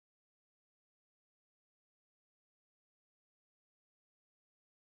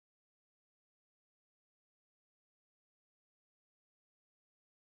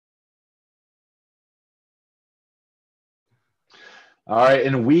All right,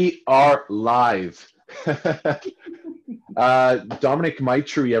 and we are live. Dominik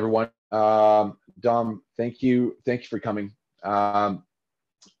Meichtry, everyone. Dom, thank you for coming.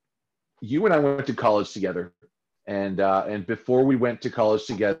 You and I went to college together, and before we went to college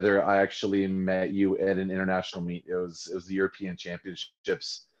together, I actually met you at an international meet. It was the European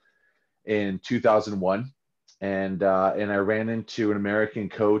Championships in 2001, and I ran into an American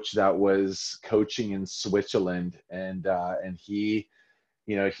coach that was coaching in Switzerland, and I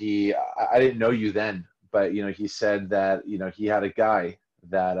didn't know you then, but he said that he had a guy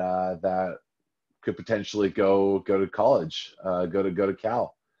that could potentially go to college, go to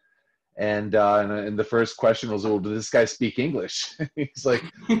Cal. And the first question was, well, does this guy speak English? He's like,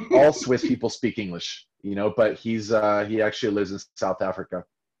 all Swiss people speak English, but he actually lives in South Africa.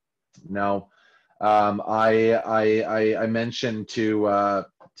 Now, I mentioned to our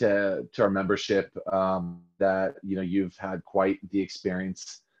membership that you've had quite the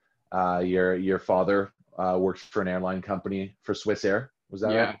experience. Your father worked for an airline company for Swiss Air. Was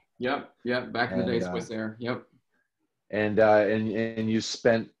that right? Yep. Back in the day, Swiss Air. Yep. And you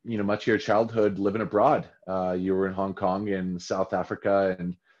spent much of your childhood living abroad. You were in Hong Kong and South Africa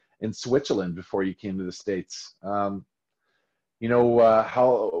and in Switzerland before you came to the States. Where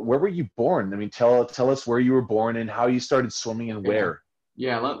were you born? I mean, tell us where you were born and how you started swimming and where.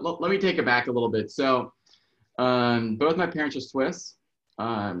 Yeah, let me take it back a little bit. So, both my parents are Swiss.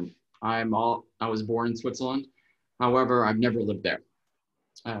 I was born in Switzerland. However, I've never lived there.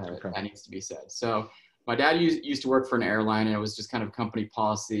 Okay. That needs to be said. So, my dad used to work for an airline, and it was just kind of company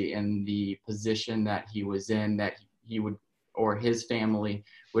policy in the position that he was in that he would, or his family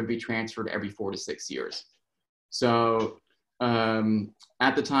would be transferred every 4 to 6 years. So,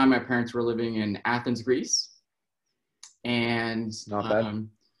 at the time, my parents were living in Athens, Greece, and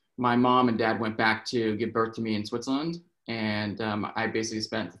my mom and dad went back to give birth to me in Switzerland, and I basically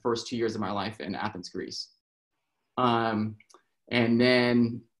spent the first 2 years of my life in Athens, Greece. And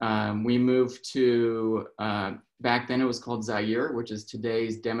then we moved to, back then it was called Zaire, which is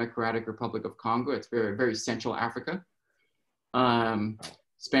today's Democratic Republic of Congo. It's very, very Central Africa.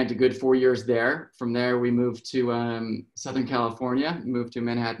 Spent a good 4 years there. From there, we moved to Southern California, moved to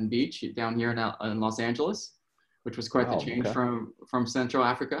Manhattan Beach down here in Los Angeles, which was quite the change from Central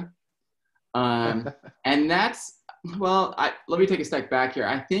Africa. And that's, let me take a step back here.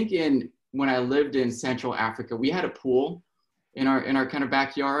 I think when I lived in Central Africa, we had a pool in our kind of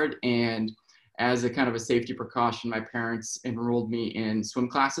backyard. And as a kind of a safety precaution, my parents enrolled me in swim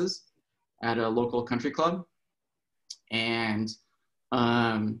classes at a local country club. And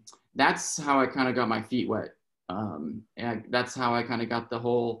that's how I kind of got my feet wet. And that's how I kind of got the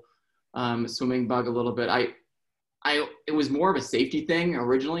whole swimming bug a little bit. It was more of a safety thing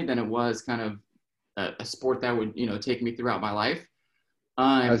originally than it was kind of a sport that would, take me throughout my life.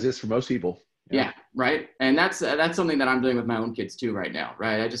 As is for most people. Yeah, right. And that's something that I'm doing with my own kids too right now,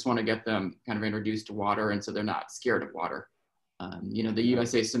 right? I just want to get them kind of introduced to water, and so they're not scared of water. The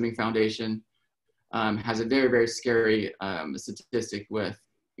USA Swimming Foundation has a very, very scary statistic with,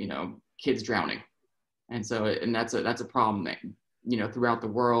 kids drowning. And so, and that's a problem, throughout the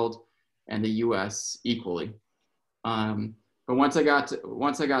world and the US equally. But once I got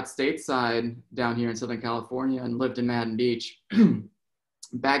stateside down here in Southern California and lived in Manhattan Beach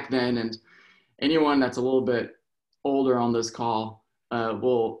back then, and anyone that's a little bit older on this call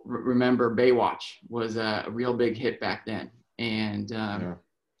will remember Baywatch was a real big hit back then. And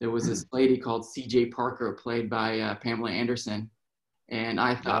there was this lady called C.J. Parker, played by Pamela Anderson. And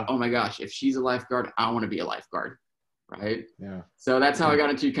I thought, oh my gosh, if she's a lifeguard, I want to be a lifeguard, right? Yeah. So that's how I got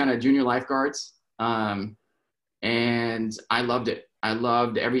into kind of junior lifeguards. And I loved it. I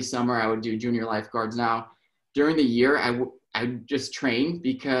loved every summer I would do junior lifeguards. Now, during the year, I just trained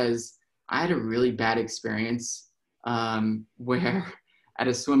because I had a really bad experience where at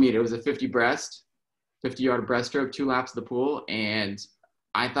a swim meet, it was a 50-yard breaststroke, 2 laps of the pool. And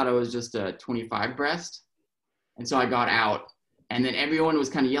I thought it was just a 25 breast. And so I got out, and then everyone was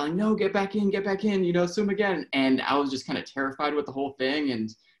kind of yelling, no, get back in, swim again. And I was just kind of terrified with the whole thing.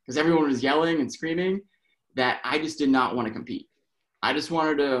 And because everyone was yelling and screaming, that I just did not want to compete. I just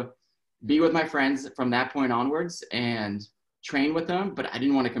wanted to be with my friends from that point onwards and train with them, but I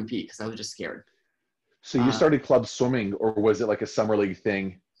didn't want to compete because I was just scared. So you started club swimming, or was it like a summer league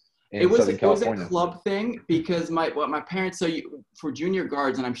thing in Southern California? It was a club thing because my parents, for junior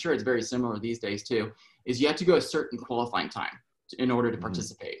guards, and I'm sure it's very similar these days too, is you have to go a certain qualifying time in order to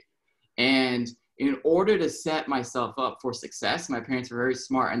participate. And in order to set myself up for success, my parents were very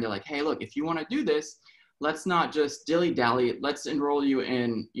smart, and they're like, hey, look, if you want to do this, let's not just dilly-dally. Let's enroll you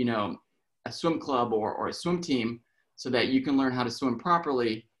in, a swim club or a swim team so that you can learn how to swim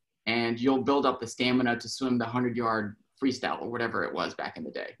properly, and you'll build up the stamina to swim the 100-yard freestyle or whatever it was back in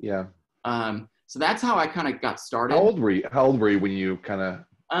the day. Yeah. So that's how I kind of got started. How old were you when you kind of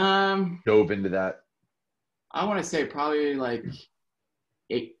dove into that? I want to say probably like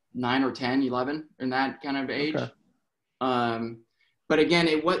 8, 9 or 10, 11 in that kind of age. Okay. But again,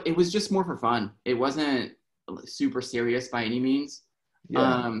 it was just more for fun. It wasn't super serious by any means.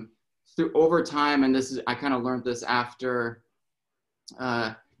 Yeah. Through over time, and I kind of learned this after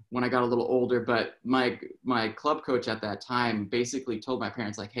when I got a little older, but my club coach at that time basically told my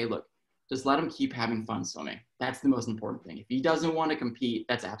parents, like, hey, look, just let him keep having fun swimming. That's the most important thing. If he doesn't want to compete,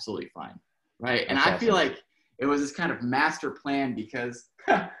 that's absolutely fine. Right. And I feel like it was this kind of master plan because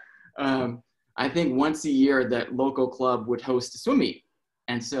I think once a year that local club would host a swim meet.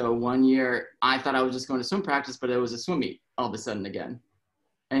 And so one year I thought I was just going to swim practice, but it was a swim meet all of a sudden again.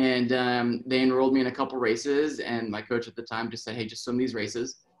 And they enrolled me in a couple races, and my coach at the time just said, hey, just swim these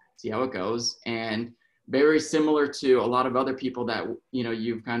races, see how it goes. And very similar to a lot of other people that, you know,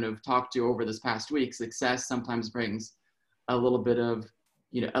 you've kind of talked to over this past week, success sometimes brings a little bit of,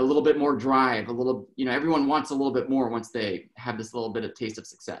 you know, a little bit more drive, a little, you know, everyone wants a little bit more once they have this little bit of taste of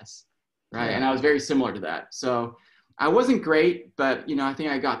success. Right. Yeah. And I was very similar to that. So I wasn't great, but, you know, I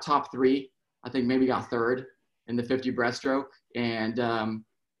think I got top 3. I think maybe got 3rd in the 50 breaststroke. And,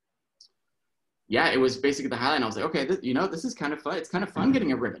 yeah, it was basically the highlight. And I was like, okay, this is kind of fun. It's kind of fun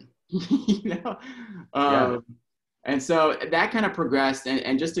getting a ribbon, you know? Yeah. And so that kind of progressed,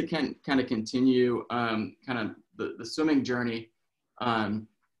 and just to kind of continue kind of the swimming journey.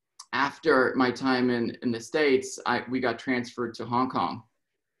 After my time in the States, we got transferred to Hong Kong.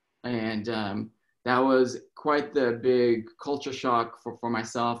 And that was quite the big culture shock for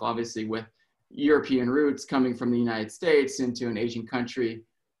myself, obviously, with European roots coming from the United States into an Asian country.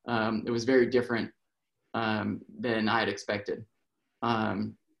 It was very different than I had expected.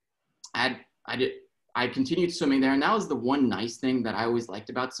 I continued swimming there, and that was the one nice thing that I always liked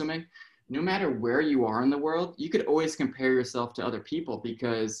about swimming. No matter where you are in the world, you could always compare yourself to other people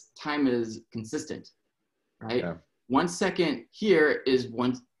because time is consistent, right? Yeah. 1 second here is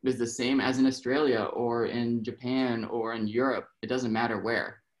the same as in Australia or in Japan or in Europe. It doesn't matter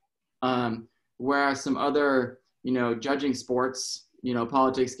where. Whereas some other, you know, judging sports, you know,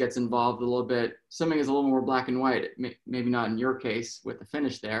 politics gets involved a little bit. Swimming is a little more black and white. Maybe not in your case with the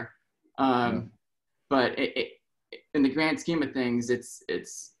finish there, but in the grand scheme of things,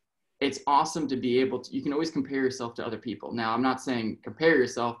 it's awesome to be able to. You can always compare yourself to other people. Now, I'm not saying compare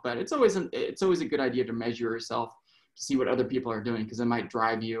yourself, but it's always a good idea to measure yourself to see what other people are doing because it might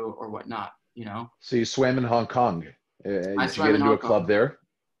drive you or whatnot. You know. So you swam in Hong Kong. I did you get into a club there?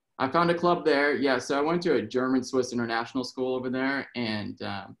 I found a club there. Yeah. So I went to a German-Swiss international school over there, and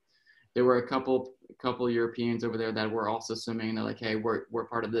there were a couple Europeans over there that were also swimming. And they're like, hey, we're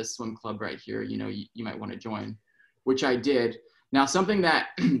part of this swim club right here. You know, you might want to join, which I did. Now, something that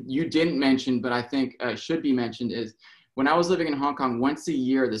you didn't mention, but I think should be mentioned is when I was living in Hong Kong, once a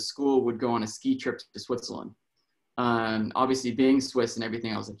year, the school would go on a ski trip to Switzerland. Obviously being Swiss and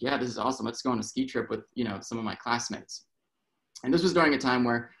everything, I was like, yeah, this is awesome. Let's go on a ski trip with, you know, some of my classmates. And this was during a time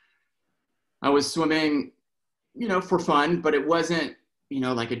where I was swimming, you know, for fun, but it wasn't, you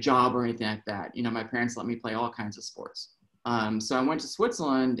know, like a job or anything like that. You know, my parents let me play all kinds of sports. So I went to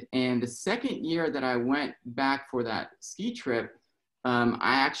Switzerland, and the second year that I went back for that ski trip, I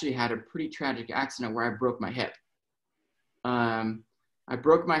actually had a pretty tragic accident where I broke my hip. I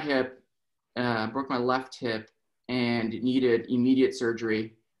broke my hip, broke my left hip, and needed immediate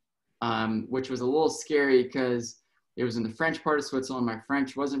surgery, which was a little scary because it was in the French part of Switzerland. My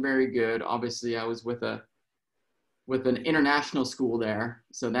French wasn't very good. Obviously, I was with an international school there,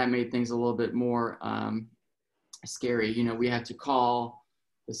 so that made things a little bit more scary. You know,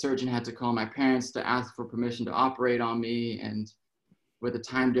 the surgeon had to call my parents to ask for permission to operate on me, and with the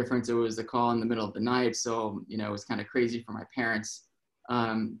time difference, it was a call in the middle of the night, so, you know, it was kind of crazy for my parents.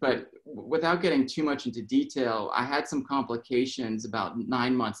 But without getting too much into detail, I had some complications about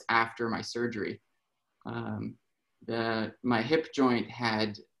 9 months after my surgery. My hip joint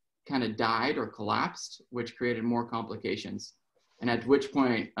had kind of died or collapsed, which created more complications. And at which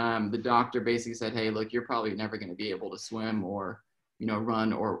point the doctor basically said, hey, look, you're probably never going to be able to swim or, you know,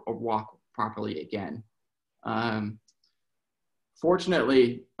 run or walk properly again.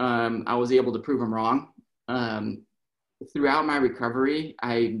 Fortunately, I was able to prove him wrong. Throughout my recovery,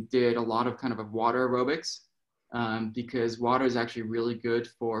 I did a lot of kind of water aerobics because water is actually really good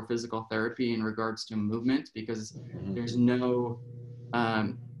for physical therapy in regards to movement because there's no,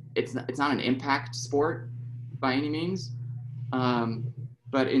 it's not an impact sport by any means.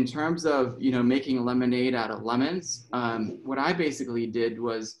 But in terms of, you know, making lemonade out of lemons, what I basically did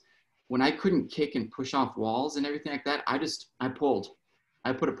was when I couldn't kick and push off walls and everything like that, I pulled.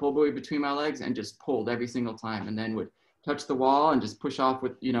 I put a pull buoy between my legs and just pulled every single time, and then would touch the wall and just push off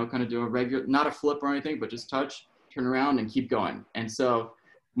with, you know, kind of do a regular, not a flip or anything, but just touch, turn around and keep going. And so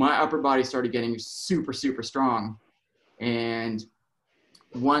my upper body started getting super, super strong. And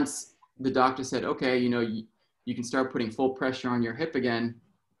once the doctor said, okay, you know, you can start putting full pressure on your hip again,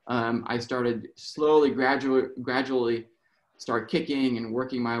 I started slowly, gradually start kicking and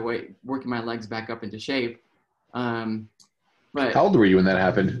working my legs back up into shape. But How old were you when that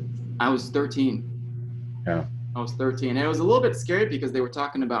happened? I was 13. Yeah. I was 13. And it was a little bit scary because they were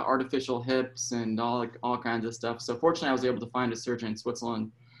talking about artificial hips and all kinds of stuff. So fortunately, I was able to find a surgeon in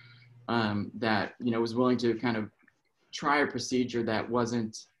Switzerland that, you know, was willing to kind of try a procedure that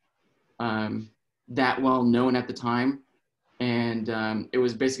wasn't that well known at the time. And it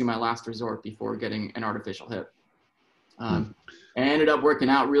was basically my last resort before getting an artificial hip. I ended up working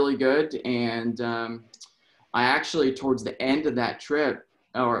out really good. And I actually, towards the end of that trip,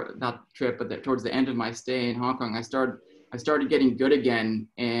 or not trip, but towards the end of my stay in Hong Kong, I started getting good again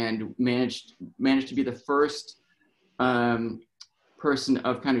and managed to be the first person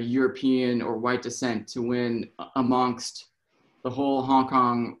of kind of European or white descent to win amongst the whole Hong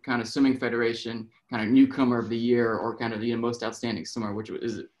Kong kind of swimming federation, kind of newcomer of the year, or kind of the most outstanding swimmer, which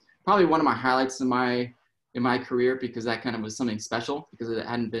is probably one of my highlights in my career, because that kind of was something special because it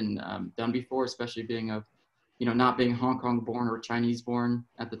hadn't been done before, especially being of, you know, not being Hong Kong born or Chinese born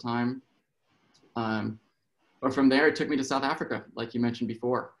at the time. But from there, it took me to South Africa, like you mentioned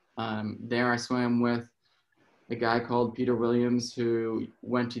before. There I swam with a guy called Peter Williams, who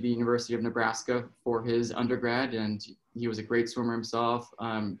went to the University of Nebraska for his undergrad, and he was a great swimmer himself.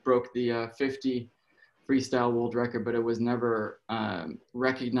 Broke the 50 freestyle world record, but it was never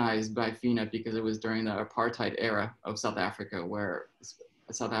recognized by FINA because it was during the apartheid era of South Africa, where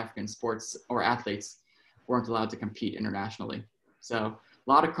South African sports or athletes weren't allowed to compete internationally. So a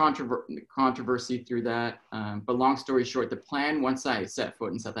lot of controversy through that. But long story short, the plan once I set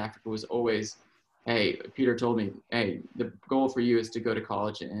foot in South Africa was always, hey, Peter told me, hey, the goal for you is to go to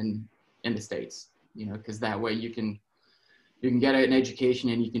college in the States, you know, because that way you can get an education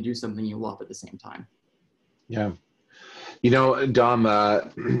and you can do something you love at the same time. Yeah. You know, Dom,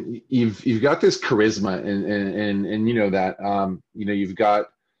 you've got this charisma and you know that, you know, you've got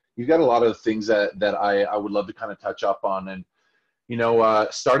a lot of things that I would love to kind of touch up on. And, you know,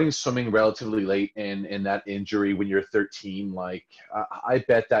 starting swimming relatively late in that injury when you're 13, like I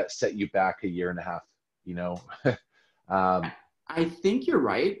bet that set you back a year and a half, you know? I think you're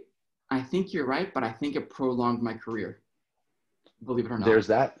right. But I think it prolonged my career, believe it or not. There's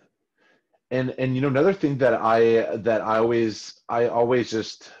that. And you know, another thing that I always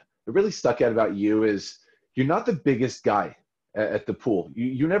just, it really stuck out about you is you're not the biggest guy at the pool.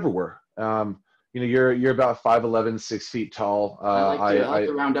 You never were. You know, you're about 5'11", 6 feet tall. I like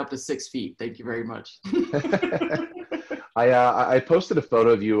to round up to 6 feet. Thank you very much. I posted a photo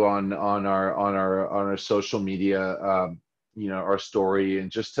of you on our social media, you know, our story, and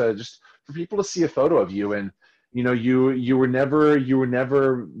just for people to see a photo of you. And you know, you were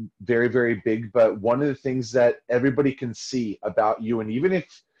never very, very big, but one of the things that everybody can see about you, and even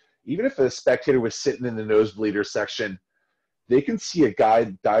if a spectator was sitting in the nosebleeder section, they can see a guy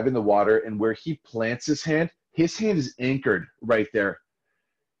dive in the water, and where he plants his hand is anchored right there.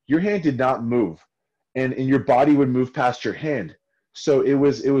 Your hand did not move, and your body would move past your hand. So it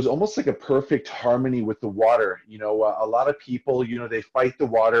was almost like a perfect harmony with the water. You know, a lot of people, you know, they fight the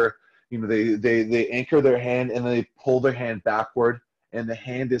water. You know, they anchor their hand and then they pull their hand backward, and the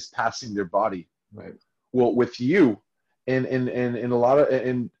hand is passing their body. Right. Well, with you, and a lot of,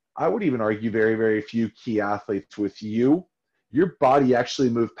 and I would even argue very, very few key athletes, with you, your body actually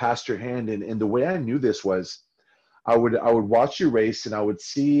moved past your hand. And the way I knew this was, I would watch you race, and I would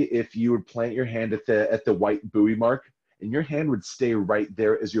see if you would plant your hand at the white buoy mark, and your hand would stay right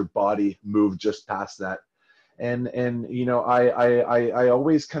there as your body moved just past that. And you know, I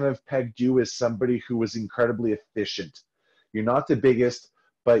always kind of pegged you as somebody who was incredibly efficient. You're not the biggest,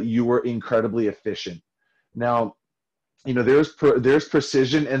 but you were incredibly efficient. Now, you know, there's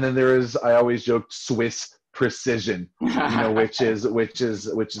precision, and then there is, I always joked, Swiss precision, you know, which is a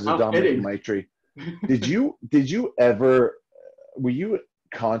Dominik Meichtry. Did you ever, were you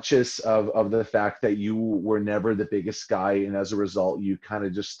conscious of the fact that you were never the biggest guy, and as a result, you kind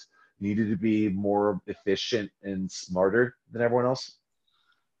of just needed to be more efficient and smarter than everyone else?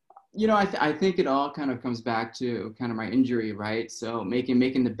 You know, I think it all kind of comes back to kind of my injury, right? So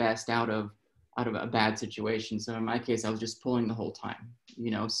making the best out of out of a bad situation. So in my case, I was just pulling the whole time,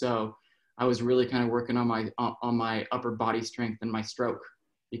 you know, so I was really kind of working on my upper body strength and my stroke,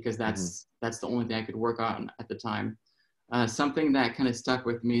 because that's the only thing I could work on at the time. Something that kind of stuck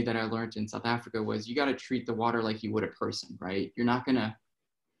with me that I learned in South Africa was you got to treat the water like you would a person, right? You're not gonna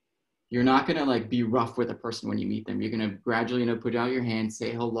like be rough with a person when you meet them. You're gonna gradually, you know, put out your hand,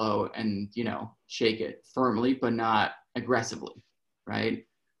 say hello, and, you know, shake it firmly, but not aggressively, right?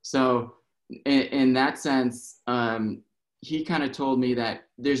 So in that sense, he kind of told me that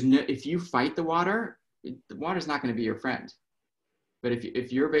if you fight the water's not going to be your friend. But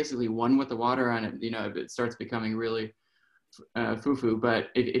if you're basically one with the water, and it, you know, it starts becoming really foo-foo. But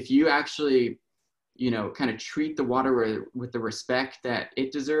if you actually, you know, kind of treat the water with the respect that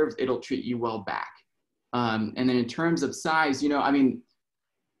it deserves, it'll treat you well back. And then in terms of size, you know, I mean,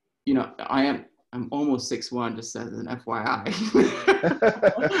 you know, I'm almost 6'1", just as an FYI.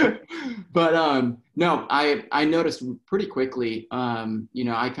 But no, I noticed pretty quickly, you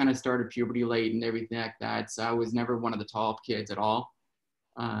know, I kind of started puberty late and everything like that. So I was never one of the tall kids at all.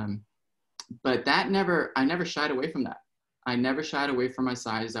 But I never shied away from that. I never shied away from my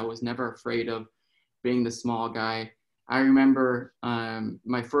size. I was never afraid of being the small guy. I remember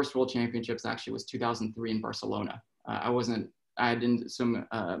my first World Championships actually was 2003 in Barcelona. I didn't swim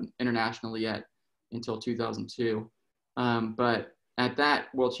internationally yet until 2002. But at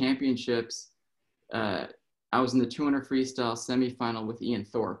that World Championships, I was in the 200 freestyle semifinal with Ian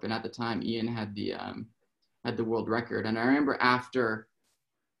Thorpe. And at the time, Ian had the world record. And I remember after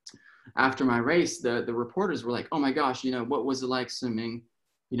my race, the reporters were like, oh my gosh, you know, what was it like swimming,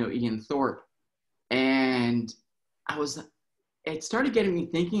 you know, Ian Thorpe? And it started getting me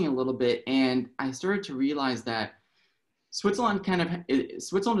thinking a little bit. And I started to realize that Switzerland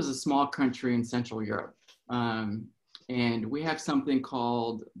is a small country in Central Europe. And we have something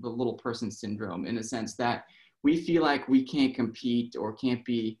called the little person syndrome, in a sense that we feel like we can't compete or can't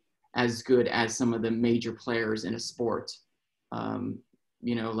be as good as some of the major players in a sport.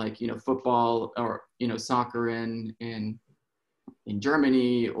 You know, like, you know, football or, you know, soccer in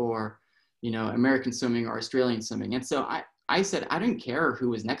Germany, or, you know, American swimming or Australian swimming. And so I said, I didn't care who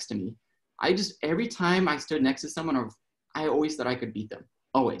was next to me. Every time I stood next to someone, I always thought I could beat them.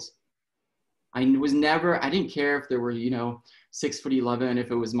 Always. I didn't care if there were, you know, 6'11",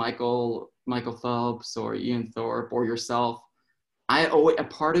 if it was Michael Phelps or Ian Thorpe or yourself. A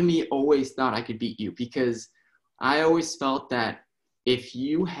part of me always thought I could beat you, because I always felt that if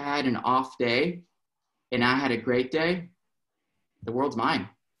you had an off day and I had a great day, the world's mine,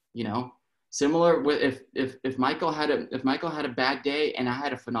 you know. Similar with if Michael had a bad day and I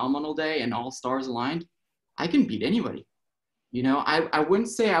had a phenomenal day and all stars aligned, I can beat anybody. You know, I wouldn't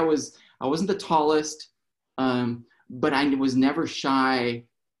say I wasn't the tallest, but I was never shy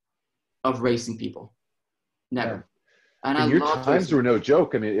of racing people. Never. Yeah. And your times were no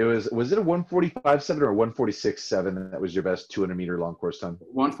joke. I mean, was it a 1:45.7 or a 1:46.7 that was your best 200-meter long course time?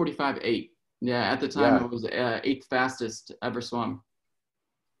 1:45.8. Yeah, at the time it was 8th fastest ever swum.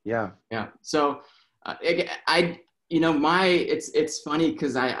 Yeah. Yeah. So you know, it's funny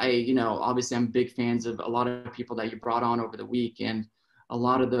because I, you know, obviously I'm big fans of a lot of people that you brought on over the week, and a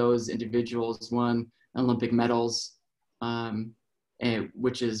lot of those individuals won Olympic medals, and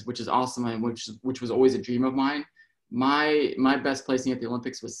which is awesome, and which was always a dream of mine. My best placing at the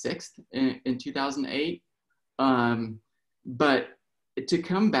Olympics was 6th in 2008. But to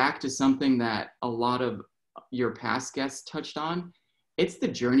come back to something that a lot of your past guests touched on, it's the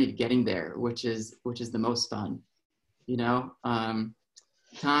journey to getting there, which is the most fun. You know,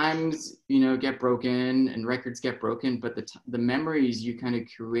 times, you know, get broken and records get broken, but the memories you kind of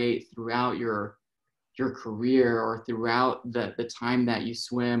create throughout your career or throughout the time that you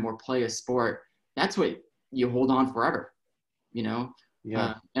swim or play a sport, that's what you hold on forever, you know.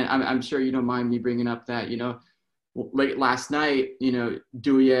 Yeah. And I'm sure you don't mind me bringing up that, you know, late last night, you know,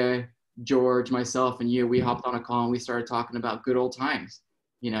 Duya, George, myself, and you, we hopped on a call and we started talking about good old times,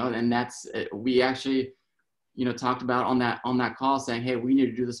 you know. And that's, we actually, you know, talked about on that call saying, hey, we need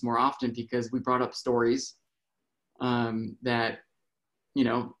to do this more often, because we brought up stories that, you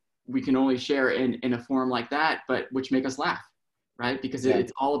know, we can only share in a forum like that, but which make us laugh, right? Because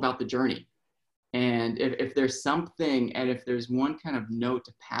it's all about the journey. And if there's something, and if there's one kind of note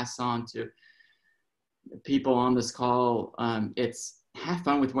to pass on to people on this call, it's have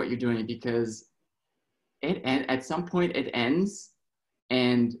fun with what you're doing, because at some point it ends,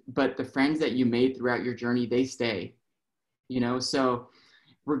 but the friends that you made throughout your journey, they stay, you know. So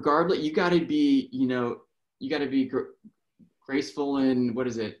regardless, you got to be, you know, graceful in, what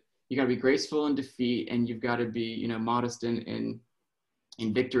is it? You got to be graceful in defeat, and you've got to be, you know, modest in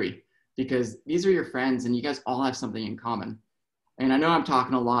victory. because these are your friends and you guys all have something in common. And I know I'm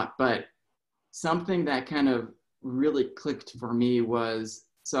talking a lot, but something that kind of really clicked for me was,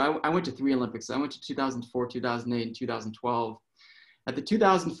 so I went to 3 Olympics. I went to 2004, 2008, and 2012. At the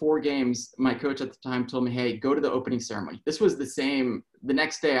 2004 games, my coach at the time told me, hey, go to the opening ceremony. This was the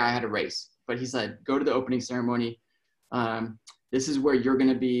next day I had a race, but he said, go to the opening ceremony. This is where you're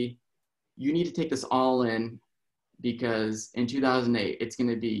going to be. You need to take this all in, because in 2008, it's going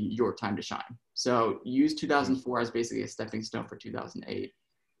to be your time to shine. So use 2004 as basically a stepping stone for 2008.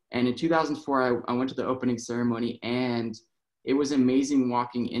 And in 2004, I went to the opening ceremony, and it was amazing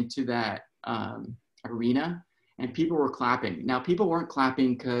walking into that arena, and people were clapping. Now, people weren't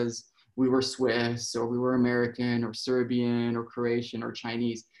clapping because we were Swiss or we were American or Serbian or Croatian or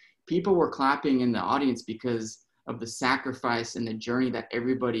Chinese. People were clapping in the audience because of the sacrifice and the journey that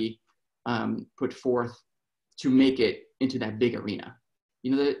everybody put forth to make it into that big arena.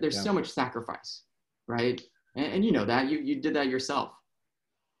 You know, there's so much sacrifice, right? And you know that, you did that yourself.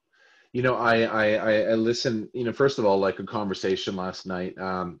 You know, I listened, you know, first of all, like a conversation last night,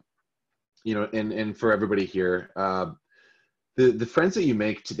 you know, and for everybody here, the friends that you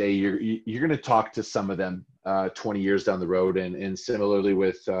make today, you're going to talk to some of them 20 years down the road. And similarly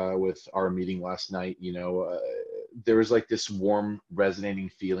with our meeting last night, you know, there was like this warm resonating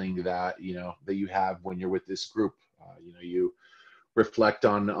feeling that, you know, that you have when you're with this group. You know, you reflect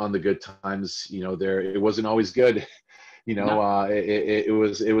on the good times, you know, it wasn't always good, you know, no.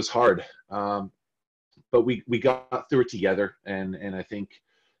 It was hard. But we got through it together. And I think,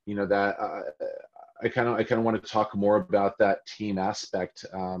 you know, that I kind of want to talk more about that team aspect,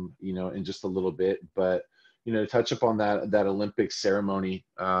 you know, in just a little bit, but, you know, to touch upon that Olympic ceremony,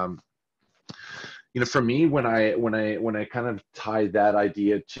 you know, for me, when I kind of tie that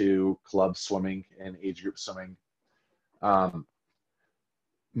idea to club swimming and age group swimming,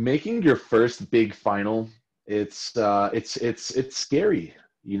 making your first big final, it's scary,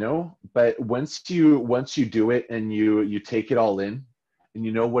 you know, but once you do it and you take it all in and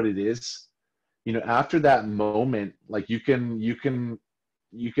you know what it is, you know, after that moment, like you can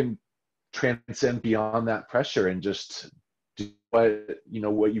transcend beyond that pressure and just do what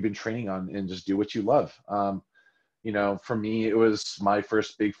you've been training on and just do what you love. You know, for me, it was my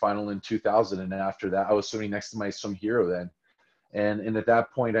first big final in 2000. And after that, I was swimming next to my swim hero then. And at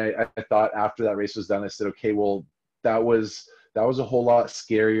that point, I thought after that race was done, I said, okay, well, that was a whole lot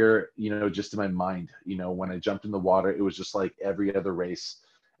scarier, you know, just in my mind. You know, when I jumped in the water, it was just like every other race,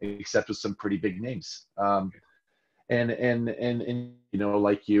 except with some pretty big names. And you know,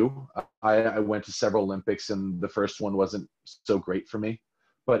 like you, I went to several Olympics, and the first one wasn't so great for me.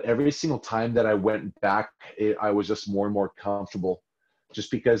 But every single time that I went back, I was just more and more comfortable, just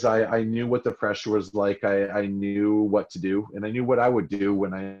because I knew what the pressure was like. I knew what to do, and I knew what I would do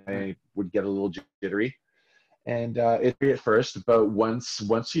when I would get a little jittery. And it's at first, but once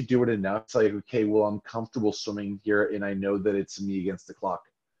you do it enough, it's like, okay, well, I'm comfortable swimming here, and I know that it's me against the clock.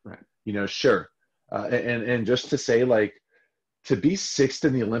 Right. You know, sure. And just to say, like, to be sixth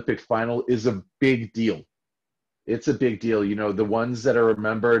in the Olympic final is a big deal. It's a big deal. You know, the ones that are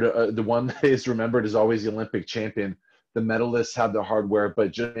remembered, the one that is remembered is always the Olympic champion. The medalists have the hardware,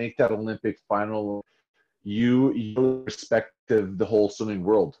 but just make that Olympic final, you respect the whole swimming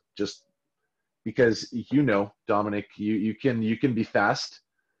world. Just because, you know, Dominik, you can be fast,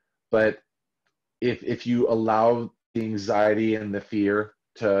 but if you allow the anxiety and the fear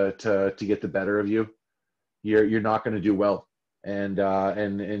to get the better of you, you're not going to do well. And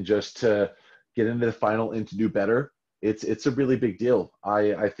just to get into the final and to do better, it's a really big deal.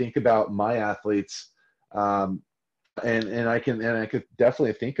 I think about my athletes, and I could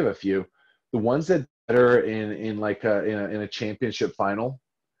definitely think of a few. The ones that better in a championship final,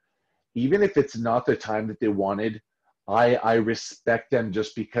 even if it's not the time that they wanted, I respect them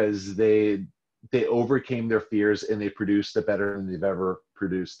just because they overcame their fears and they produced a better than they've ever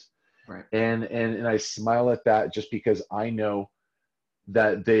produced. Right. And I smile at that just because I know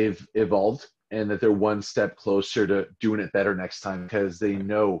that they've evolved and that they're one step closer to doing it better next time, because they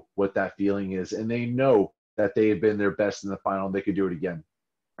know what that feeling is, and they know that they've been their best in the final and they could do it again.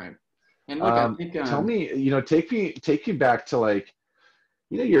 Right. And look, I think tell me, you know, take me back to, like,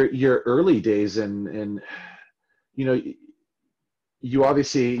 you know, your early days, and you know, you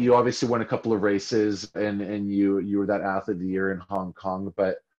obviously won a couple of races, and you were that athlete of the year in Hong Kong,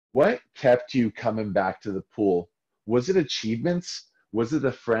 but what kept you coming back to the pool? Was it achievements? Was it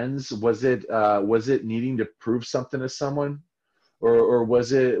the friends? Was it needing to prove something to someone, or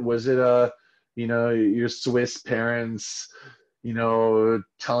was it you know, your Swiss parents, you know,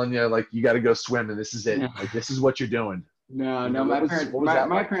 telling you, like, you got to go swim and this is it, like, this is what you're doing? No, You know, no, my what was that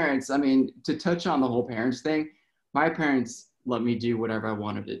my like? parents, I mean, to touch on the whole parents thing, my parents let me do whatever I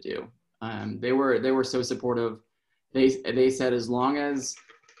wanted to do. They were so supportive. They said as long as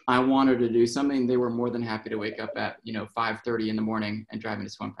I wanted to do something, they were more than happy to wake up at, 5:30 in the morning and drive me to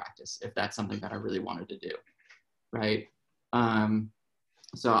swim practice if that's something that I really wanted to do, right? Um,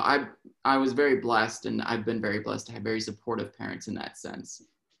 so I was very blessed, and I've been very blessed to have very supportive parents in that sense.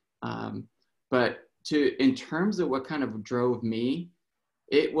 But in terms of what kind of drove me,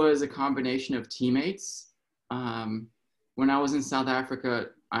 it was a combination of teammates. When I was in South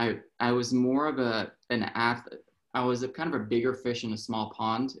Africa, I was more of an athlete. I was a kind of a bigger fish in a small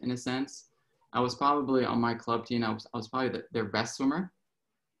pond in a sense. I was probably on my club team. I was probably their best swimmer.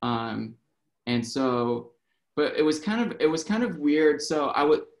 And so, but it was kind of weird. So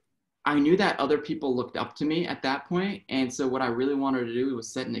I knew that other people looked up to me at that point. And so what I really wanted to do was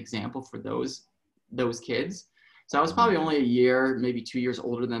set an example for those kids. So I was probably only a year, maybe 2 years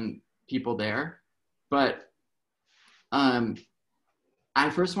older than people there. But I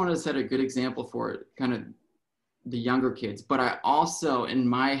first wanted to set a good example for kind of the younger kids, but I also in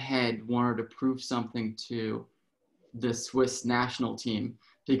my head wanted to prove something to the Swiss national team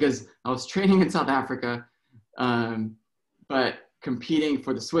because I was training in South Africa, but competing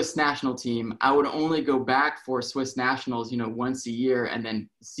for the Swiss national team. I would only go back for Swiss nationals, once a year, and then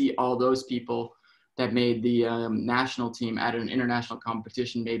see all those people that made the national team at an international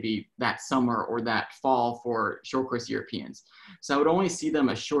competition, maybe that summer or that fall for short course Europeans. So I would only see them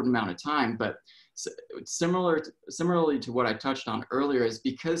a short amount of time, but similarly to what I touched on earlier is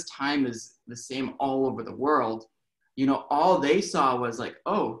because time is the same all over the world, all they saw was like,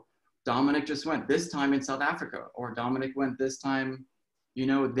 oh, Dominik just went this time in South Africa, or Dominik went this time,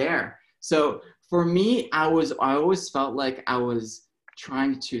 there. So for me, I always felt like I was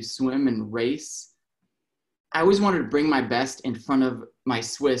trying to swim and race. I always wanted to bring my best in front of my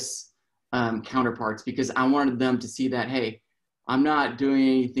Swiss counterparts because I wanted them to see that, hey, I'm not doing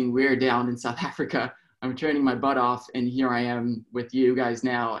anything weird down in South Africa. I'm training my butt off, and here I am with you guys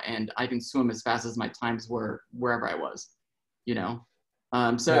now, and I can swim as fast as my times were wherever I was, So Now,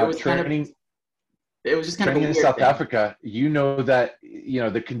 it was just kind of training a in weird South thing. Africa, that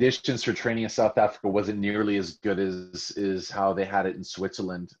the conditions for training in South Africa wasn't nearly as good as how they had it in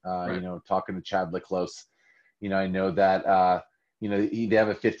Switzerland. Right. Talking to Chad Leclos, I know that they have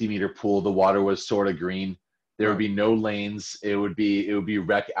a 50-meter pool. The water was sort of green. There would Right. be no lanes. It would be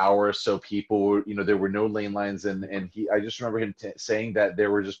rec hour. So people, there were no lane lines, and I just remember him saying that there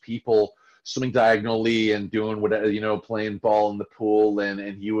were just people swimming diagonally and doing whatever, playing ball in the pool, and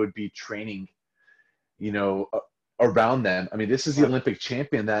he would be training, around them. I mean, this is the Right. Olympic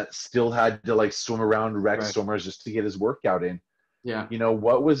champion that still had to like swim around rec Right. swimmers just to get his workout in. Yeah.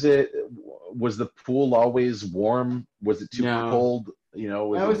 What was it? Was the pool always warm? Was it too No. cold?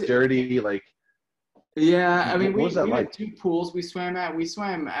 Was That it was dirty? Like, Yeah, I mean, what was that we had like? two pools we swam at. We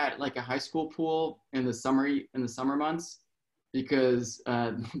swam at like a high school pool in the summer months because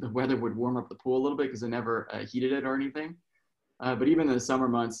the weather would warm up the pool a little bit because it never heated it or anything. But even in the summer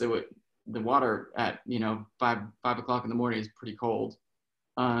months, the water at 5 o'clock in the morning is pretty cold.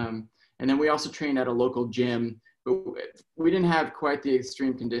 And then we also trained at a local gym, but we didn't have quite the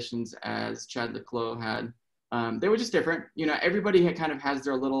extreme conditions as Chad Leclos had. They were just different. Everybody kind of has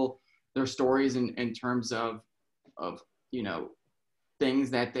their stories in terms of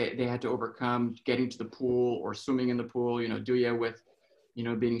things that they had to overcome getting to the pool or swimming in the pool, Duya with,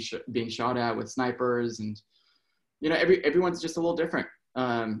 being shot at with snipers, and, everyone's just a little different.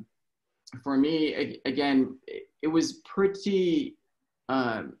 For me, again, it was pretty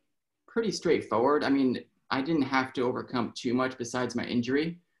straightforward. I mean, I didn't have to overcome too much besides my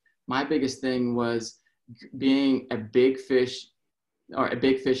injury. My biggest thing was being a big fish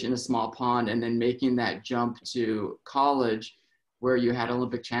in a small pond, and then making that jump to college where you had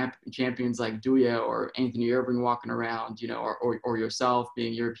Olympic champions like Duya or Anthony Irving walking around, or yourself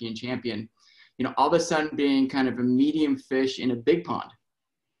being European champion, all of a sudden being kind of a medium fish in a big pond.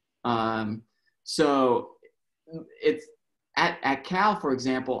 So it's at Cal, for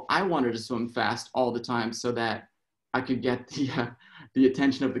example, I wanted to swim fast all the time so that I could get the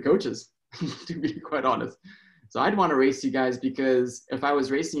attention of the coaches, to be quite honest. So I'd want to race you guys because if I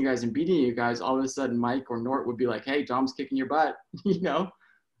was racing you guys and beating you guys, all of a sudden Mike or Nort would be like, hey, Dom's kicking your butt,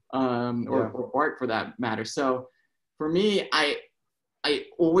 or Bart for that matter. So for me, I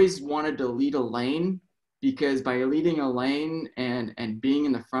always wanted to lead a lane because by leading a lane and being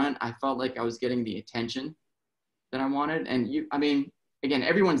in the front, I felt like I was getting the attention that I wanted. And again,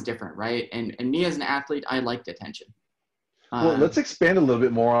 everyone's different, right? And me as an athlete, I liked attention. Well, let's Um, expand a little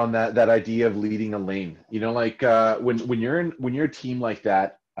bit more on that idea of leading a lane. You know, like when you're a team like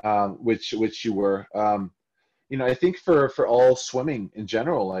that, which you were, you know, I think for all swimming in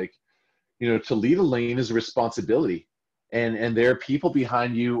general, like, you know, to lead a lane is a responsibility, and there are people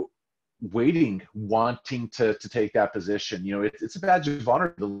behind you waiting, wanting to take that position. You know, it's a badge of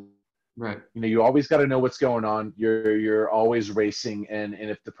honor. right. You know, you always got to know what's going on. You're always racing, and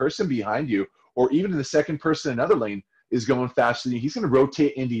if the person behind you, or even the second person in another lane, is going faster than you, he's going to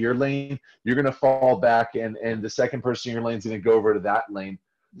rotate into your lane. You're going to fall back, and the second person in your lane is going to go over to that lane.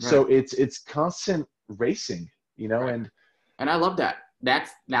 Right. So it's constant racing, you know, Right. and And I love that.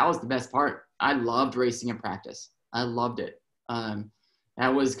 That was the best part. I loved racing in practice. I loved it. That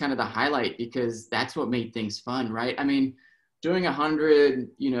was kind of the highlight because that's what made things fun, right? I mean, doing 100,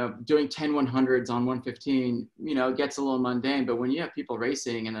 doing 10 100s on 115, it gets a little mundane. But when you have people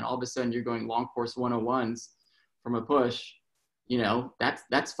racing and then all of a sudden you're going long course 101s from a push,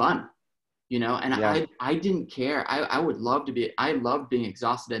 that's fun. And yeah, I didn't care. I would love to be. I loved being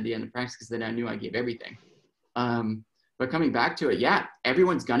exhausted at the end of practice because then I knew I gave everything. But coming back to it, yeah,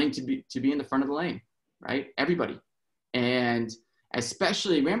 everyone's gunning to be in the front of the lane, right? Everybody. And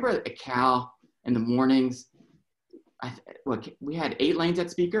especially, remember at Cal in the mornings, look, we had 8 lanes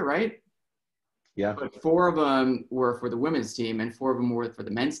at Speaker, right? yeah, But 4 of them were for the women's team and 4 of them were for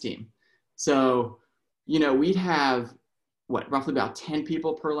the men's team. So, we'd have, roughly about 10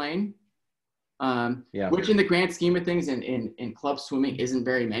 people per lane, yeah. which in the grand scheme of things in club swimming isn't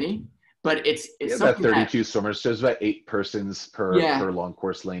very many. But it's Yeah, about something that, 32 swimmers. So there's about 8 persons yeah, per long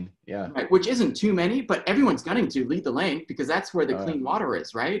course lane. Yeah. right, which isn't too many, but everyone's gunning to lead the lane because that's where the Oh, clean water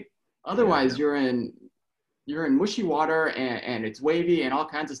is, right? yeah. Otherwise, you're in mushy water and it's wavy and all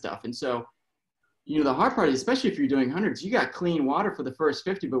kinds of stuff. And so, the hard part is, especially if you're doing hundreds, you got clean water for the first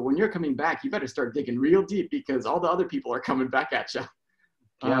 50, but when you're coming back, you better start digging real deep because all the other people are coming back at you.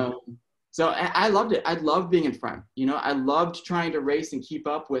 Yeah. So I loved it. I loved being in front. I loved trying to race and keep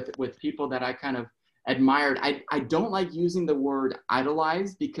up with people that I kind of admired. I don't like using the word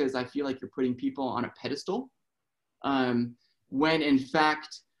idolize because I feel like you're putting people on a pedestal. When in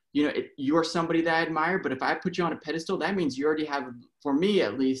fact, you're somebody that I admire, but if I put you on a pedestal, that means you already have, for me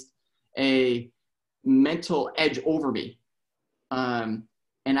at least, a mental edge over me. And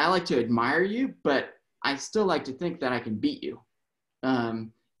I like to admire you, but I still like to think that I can beat you.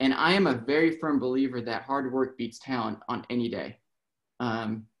 And I am a very firm believer that hard work beats talent on any day.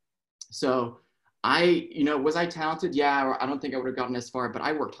 So was I talented? Yeah, I don't think I would have gotten as far, but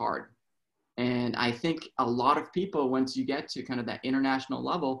I worked hard. And I think a lot of people, once you get to kind of that international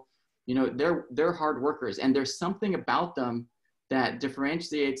level, they're hard workers. And there's something about them that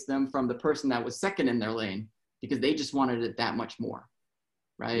differentiates them from the person that was second in their lane because they just wanted it that much more,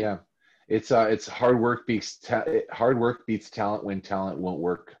 right? Yeah. It's hard work beats talent when talent won't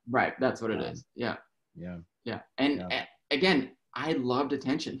work. Right. That's what it is. Yeah. Yeah. Yeah. And Yeah. again, I loved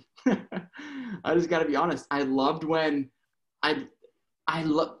attention. I just got to be honest. I loved when I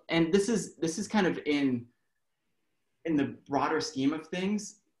love, and this is kind of in the broader scheme of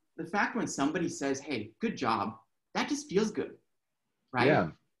things, the fact when somebody says, "Hey, good job," that just feels good, right?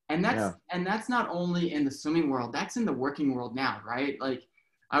 Yeah. And that's not only in the swimming world, that's in the working world now, right? Like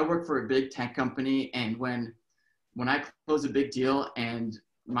I work for a big tech company, and when I close a big deal and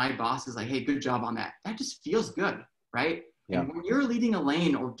my boss is like, "Hey, good job on that," that just feels good, right? Yeah. And when you're leading a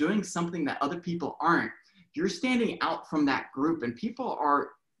lane or doing something that other people aren't, you're standing out from that group and people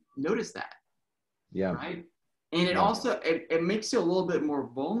notice that. Yeah. Right. And it also, it makes you a little bit more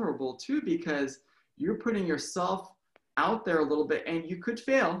vulnerable too, because you're putting yourself out there a little bit and you could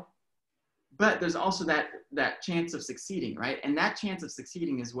fail, but there's also that chance of succeeding. Right. And that chance of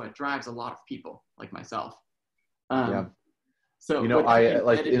succeeding is what drives a lot of people like myself. Yeah. So, I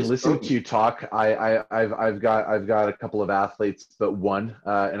like in listening to you talk, I've got a couple of athletes, but one,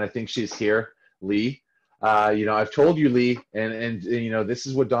 and I think she's here, Lee. I've told you, Lee, and this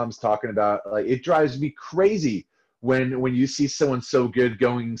is what Dom's talking about. Like, it drives me crazy when you see someone so good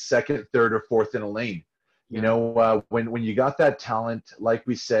going second, third, or fourth in a lane. When you got that talent, like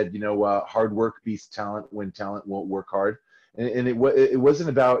we said, hard work beats talent when talent won't work hard. And it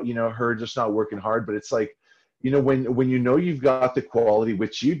wasn't about her just not working hard, but it's like, when you've got the quality,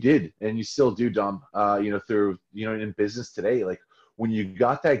 which you did and you still do, Dom, through in business today, like when you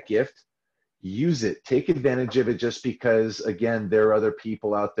got that gift, use it, take advantage of it, just because again there are other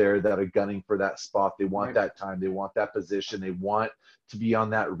people out there that are gunning for that spot. They want that time, they want that position, they want to be on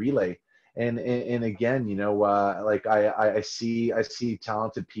that relay. And again, like I see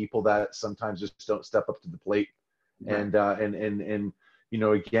talented people that sometimes just don't step up to the plate. Right. And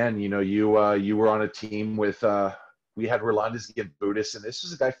again, you were on a team with we had Rolandas Buddhist, and this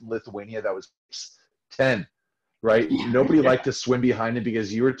was a guy from Lithuania that was 10, right? Nobody liked to swim behind him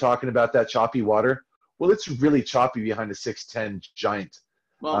because you were talking about that choppy water. Well, it's really choppy behind a 6'10" giant.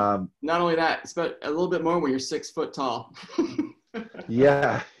 Well, not only that, but a little bit more when you're 6 foot tall.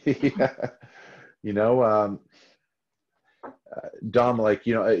 Yeah. Yeah. You know, Dom, like,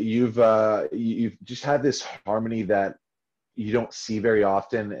 you know, you've just had this harmony that you don't see very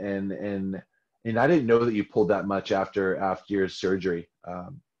often, and I didn't know that you pulled that much after your surgery.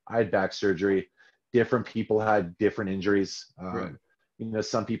 I had back surgery. Different people had different injuries. Right. You know,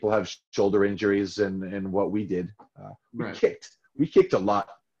 some people have shoulder injuries, and what we did, we Right. kicked a lot,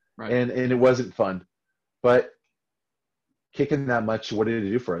 Right. and it wasn't fun. But kicking that much, what did it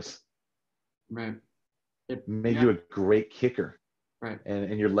do for us? Right. It made you a great kicker. Right.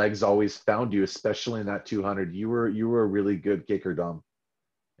 And your legs always found you, especially in that 200. You were a really good kicker, Dom.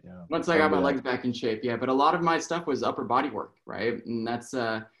 Yeah. Once I got my legs back in shape, yeah. But a lot of my stuff was upper body work, right? And that's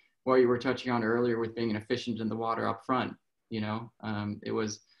what you were touching on earlier with being efficient in the water up front. You know, it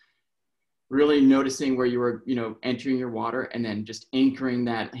was really noticing where you were, you know, entering your water and then just anchoring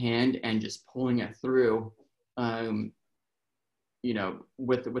that hand and just pulling it through, you know,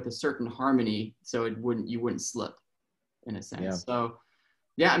 with a certain harmony, so you wouldn't slip, in a sense. Yeah. So,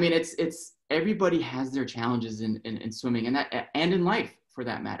 yeah, I mean, it's everybody has their challenges in swimming and in life, for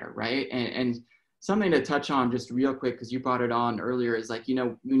that matter, right? And something to touch on just real quick, because you brought it on earlier, is like, you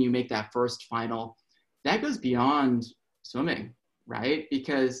know, when you make that first final, that goes beyond swimming, right?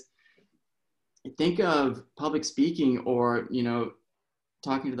 Because think of public speaking, or, you know,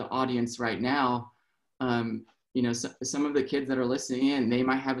 talking to the audience right now. You know, some of the kids that are listening in, they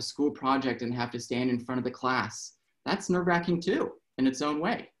might have a school project and have to stand in front of the class. That's nerve-wracking too, in its own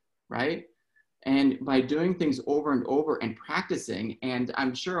way, right? And by doing things over and over and practicing, and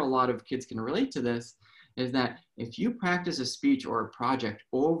I'm sure a lot of kids can relate to this, is that if you practice a speech or a project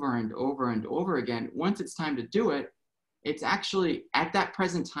over and over and over again, once it's time to do it, it's actually, at that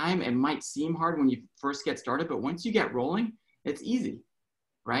present time, it might seem hard when you first get started, but once you get rolling, it's easy,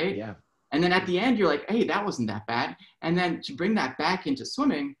 right? Yeah. And then at the end, you're like, hey, that wasn't that bad. And then to bring that back into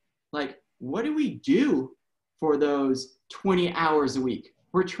swimming, like, what do we do for those 20 hours a week?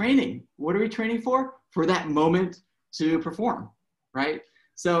 We're training. What are we training for? For that moment to perform, right?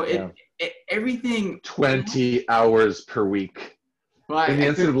 So everything. 20 hours per week. Well, in the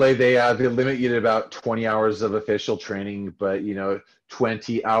NCAA, they limit you to about 20 hours of official training, but, you know,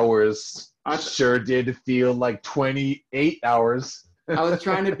 20 hours sure did feel like 28 hours. I was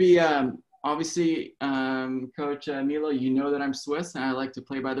trying to be, obviously, Coach Milo, you know that I'm Swiss and I like to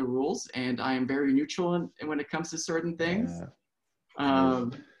play by the rules, and I am very neutral when it comes to certain things.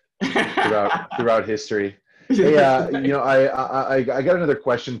 Throughout history. Hey, you know, I got another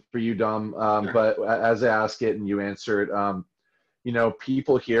question for you, Dom, but as I ask it and you answer it, you know,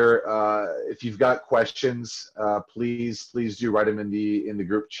 people here, if you've got questions, please do write them in the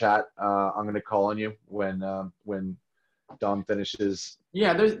group chat. I'm going to call on you when Dom finishes.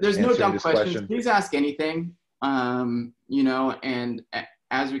 Yeah, there's no dumb questions. Please ask anything. You know, and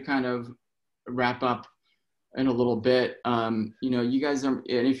as we kind of wrap up in a little bit, you know, you guys are,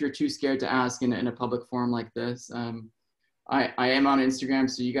 and if you're too scared to ask in a public forum like this, I am on Instagram,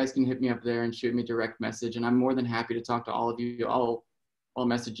 so you guys can hit me up there and shoot me a direct message, and I'm more than happy to talk to all of you. I'll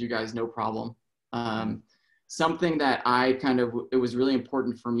message you guys, no problem. Something that it was really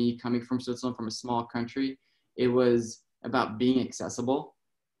important for me coming from Switzerland, from a small country, it was about being accessible.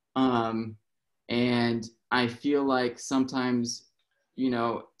 And I feel like sometimes, you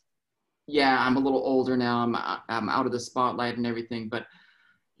know, yeah, I'm a little older now, I'm out of the spotlight and everything, but,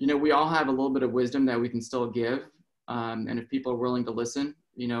 you know, we all have a little bit of wisdom that we can still give. And if people are willing to listen,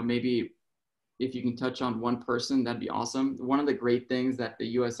 you know, maybe if you can touch on one person, that'd be awesome. One of the great things that the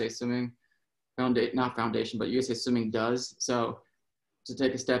USA Swimming USA Swimming does. So to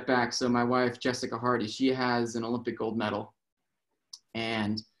take a step back, so my wife, Jessica Hardy, she has an Olympic gold medal.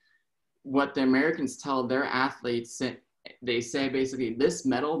 And what the Americans tell their athletes, they say basically, this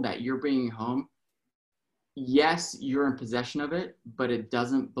medal that you're bringing home, yes, you're in possession of it, but it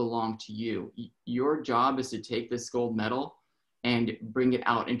doesn't belong to you. Your job is to take this gold medal and bring it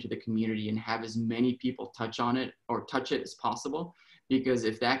out into the community and have as many people touch it as possible. Because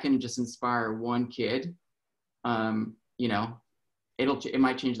if that can just inspire one kid, you know, it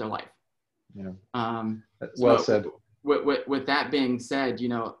might change their life. Yeah. Well said. With that being said, you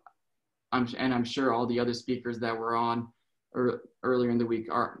know, I'm sure all the other speakers that were on earlier in the week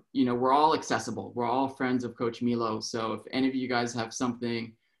are, you know, we're all accessible. We're all friends of Coach Milo. So if any of you guys have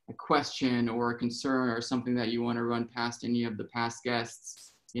something, a question or a concern or something that you want to run past any of the past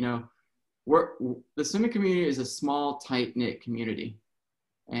guests, you know, the swimming community is a small, tight-knit community.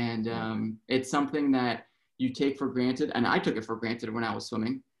 And it's something that you take for granted. And I took it for granted when I was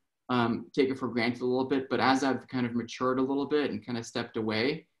swimming, take it for granted a little bit. But as I've kind of matured a little bit and kind of stepped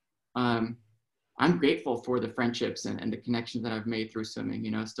away, I'm grateful for the friendships and the connections that I've made through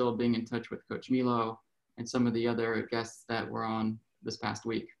swimming, still being in touch with Coach Milo and some of the other guests that were on this past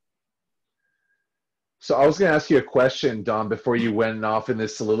week. So I was going to ask you a question, Dom, before you went off in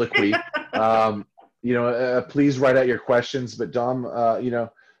this soliloquy. Please write out your questions. But Dom,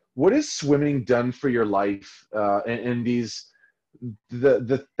 what has swimming done for your life and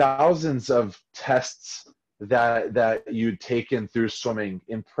the thousands of tests that you'd taken through swimming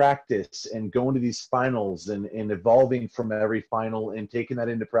in practice and going to these finals and evolving from every final and taking that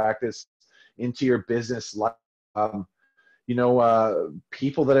into practice into your business life?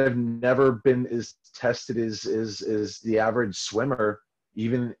 People that have never been as tested as the average swimmer,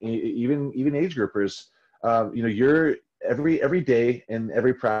 even age groupers, you're every day in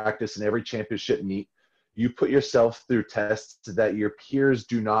every practice and every championship meet, you put yourself through tests that your peers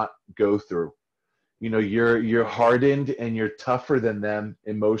do not go through. You're hardened and you're tougher than them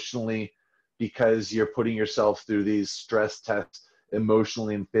emotionally because you're putting yourself through these stress tests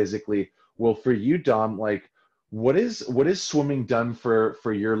emotionally and physically. Well, for you, Dom, like, what is swimming done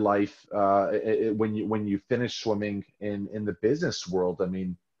for your life when you finish swimming in the business world? I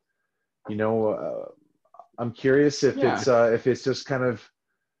mean, I'm curious if it's just kind of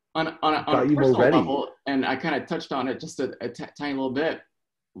on a personal level, and I kind of touched on it just a tiny little bit.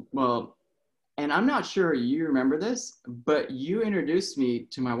 Well, and I'm not sure you remember this, but you introduced me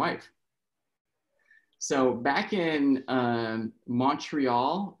to my wife. So back in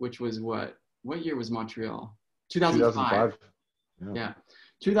Montreal, which was what year was Montreal? 2005. Yeah.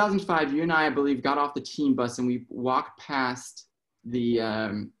 2005, you and I believe, got off the team bus and we walked past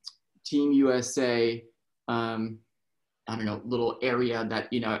the Team USA, little area that,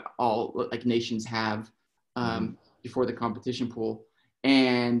 all like nations have before the competition pool.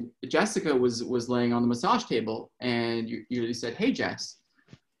 And Jessica was laying on the massage table and you said, "Hey, Jess."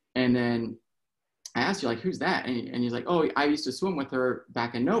 And then I asked you, like, "Who's that?" And he's like, "Oh, I used to swim with her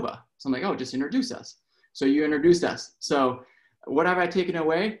back in Nova." So I'm like, "Oh, just introduce us." So you introduced us. So what have I taken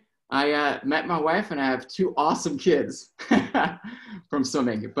away? I met my wife and I have 2 awesome kids from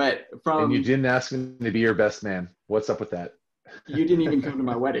swimming. And you didn't ask me to be your best man. What's up with that? You didn't even come to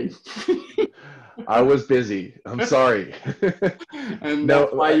my wedding. I was busy. I'm sorry. And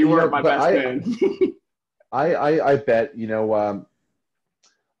that's why you weren't my best man. I bet,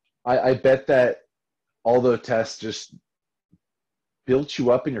 I bet that all the tests just built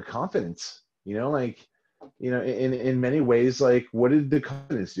you up in your confidence, in many ways. Like, what did the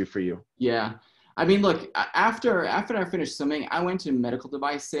confidence do for you? Yeah. I mean, look, after I finished swimming, I went to medical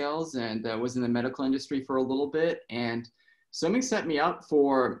device sales and was in the medical industry for a little bit. And swimming set me up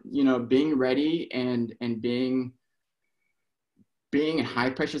for, being ready and being in high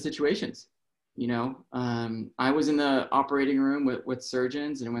pressure situations. I was in the operating room with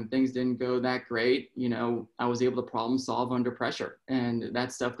surgeons, and when things didn't go that great, I was able to problem solve under pressure. And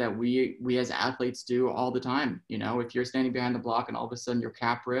that's stuff that we as athletes do all the time. If you're standing behind the block and all of a sudden your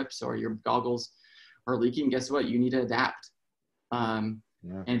cap rips or your goggles are leaking, guess what? You need to adapt.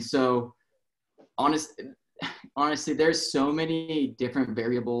 And so honestly, there's so many different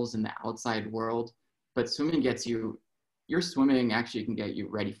variables in the outside world, but swimming gets you. Your swimming actually can get you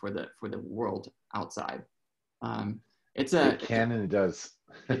ready for the world outside. It can and it does.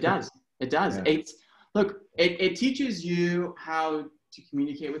 It does. It does. Yeah. It teaches you how to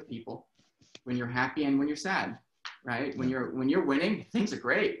communicate with people when you're happy and when you're sad, right? When you're winning, things are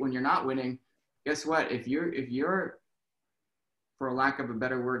great. When you're not winning, guess what? If you're, for lack of a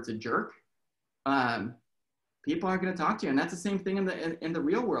better words, a jerk, people aren't going to talk to you. And that's the same thing in the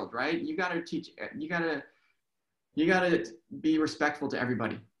real world, right? You got to be respectful to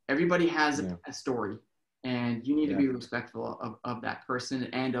everybody. Everybody has a story, and you need to be respectful of that person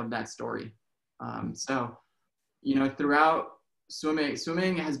and of that story. So, throughout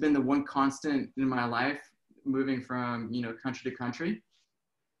swimming has been the one constant in my life, moving from, country to country.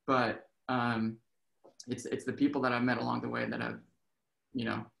 But it's the people that I've met along the way that have,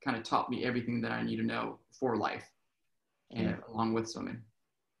 kind of taught me everything that I need to know for life, and along with swimming.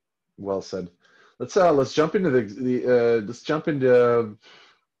 Well said. Let's jump into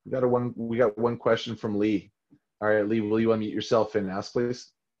we got one question from Lee. All right, Lee, will you unmute yourself and ask,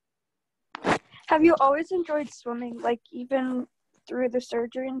 please? Have you always enjoyed swimming, like even through the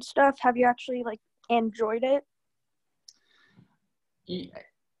surgery and stuff? Have you actually enjoyed it?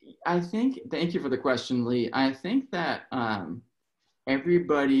 I think, thank you for the question, Lee. I think that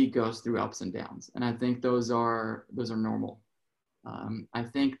everybody goes through ups and downs, and I think those are normal. I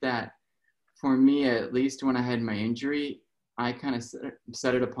think that for me, at least when I had my injury, I kind of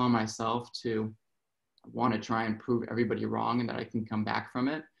set it upon myself to want to try and prove everybody wrong and that I can come back from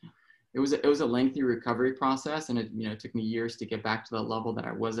it. It was a lengthy recovery process, and it took me years to get back to the level that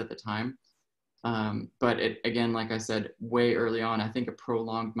I was at the time. But it, again, like I said, way early on, I think it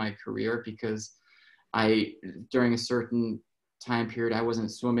prolonged my career because during a certain time period, I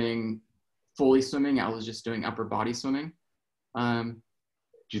wasn't fully swimming. I was just doing upper body swimming. Did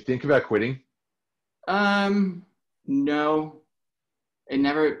you think about quitting? No,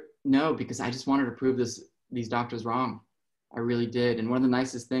 no, because I just wanted to prove these doctors wrong. I really did. And one of the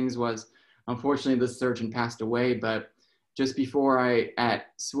nicest things was, unfortunately, the surgeon passed away, but just before at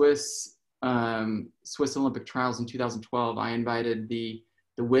Swiss Olympic trials in 2012, I invited the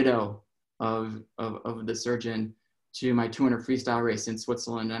widow of the surgeon to my 200 freestyle race in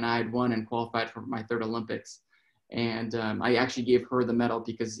Switzerland, and I had won and qualified for my third Olympics. And I actually gave her the medal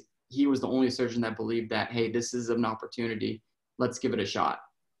because he was the only surgeon that believed that, hey, this is an opportunity. Let's give it a shot.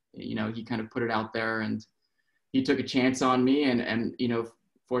 You know, he kind of put it out there, and he took a chance on me. And you know,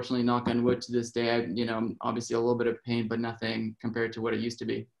 fortunately, knock on wood, to this day, I'm obviously a little bit of pain, but nothing compared to what it used to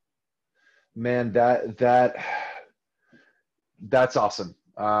be. Man, that's awesome.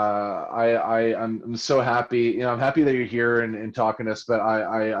 I'm so happy. You know, I'm happy that you're here and talking to us. But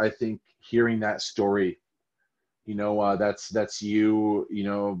I think hearing that story, you know, that's you, you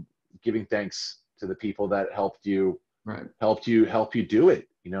know, giving thanks to the people that helped you help you do it.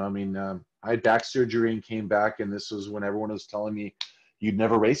 You know, I mean, I had back surgery and came back, and this was when everyone was telling me you'd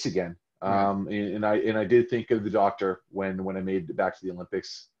never race again. And I did think of the doctor when I made it back to the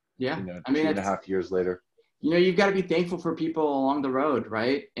Olympics. Yeah, you know, I mean, 2.5 years later. You know, you've got to be thankful for people along the road,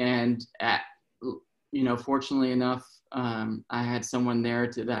 right? And you know, fortunately enough, I had someone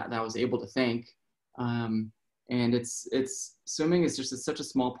there that I was able to thank. And it's swimming is just such a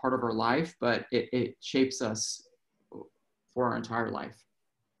small part of our life, but it shapes us for our entire life.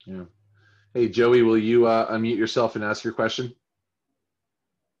 Yeah. Hey, Joey, will you unmute yourself and ask your question?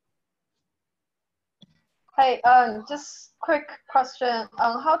 Hey, just quick question.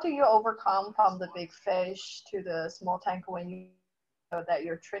 How do you overcome from the big fish to the small tank when you know that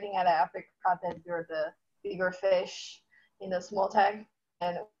you're training at Africa, that you're the bigger fish in the small tank,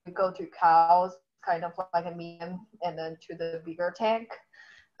 and you go to cows, kind of like a medium, and then to the bigger tank?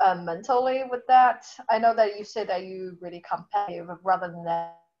 Mentally with that, I know that you said that you really competitive rather than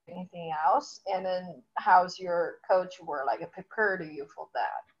anything else. And then how's your coach were like prepared you for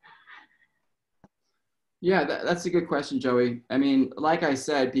that? Yeah, that's a good question, Joey. I mean, like I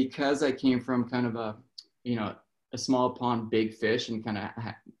said, because I came from kind of a small pond, big fish, and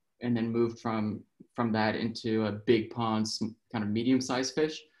and then moved from that into a big pond, kind of medium-sized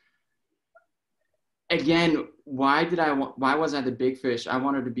fish. Again, why wasn't I the big fish? I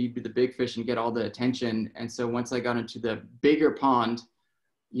wanted to be the big fish and get all the attention. And so once I got into the bigger pond,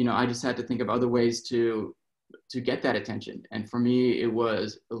 you know, I just had to think of other ways to get that attention. And for me, it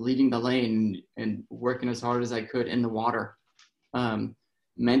was leading the lane and working as hard as I could in the water.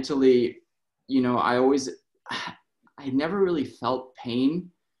 Mentally, you know, I never really felt pain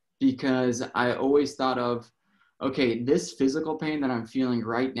because I always thought of, okay, this physical pain that I'm feeling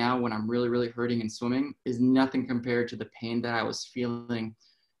right now when I'm really, really hurting in swimming is nothing compared to the pain that I was feeling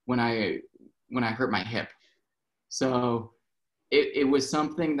when I hurt my hip. So it was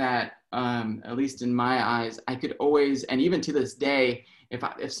something that, at least in my eyes, I could always, and even to this day,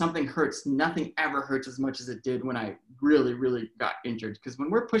 if something hurts, nothing ever hurts as much as it did when I really, really got injured. Because when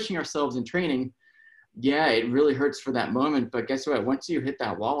we're pushing ourselves in training, yeah, it really hurts for that moment. But guess what? Once you hit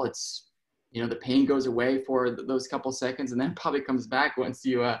that wall, it's, you know, the pain goes away for those couple seconds, and then it probably comes back once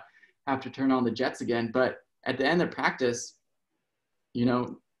you have to turn on the jets again. But at the end of practice, you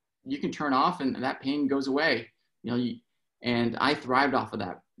know, you can turn off and that pain goes away. You know, and I thrived off of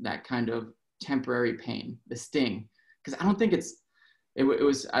that kind of temporary pain, the sting, because I don't think it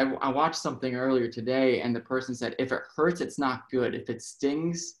was. I watched something earlier today, and the person said, if it hurts, it's not good. If it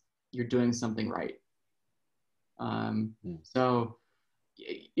stings, you're doing something right. So,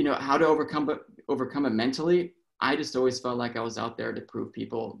 you know, how to overcome it mentally. I just always felt like I was out there to prove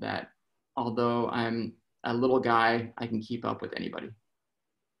people that although I'm a little guy, I can keep up with anybody.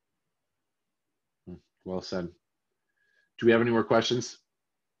 Well said. Do we have any more questions?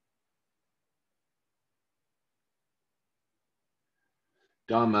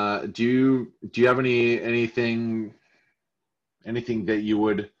 Dom, do you have anything that you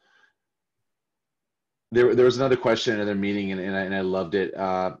would? There was another question in another meeting, and I loved it.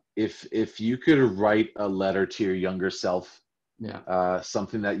 If you could write a letter to your younger self, Yeah.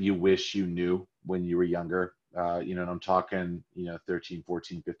 Something that you wish you knew when you were younger. And I'm talking, 13,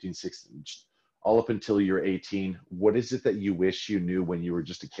 14, 15, 16, all up until you're 18. What is it that you wish you knew when you were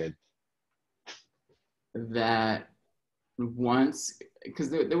just a kid? That once, because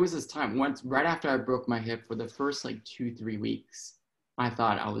there was this time once right after I broke my hip, for the first like 2-3 weeks, I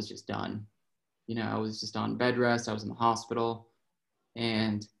thought I was just done. I was just on bed rest. I was in the hospital.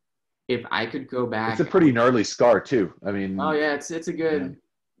 And if I could go back, it's a pretty gnarly scar too. I mean, oh yeah, it's a good,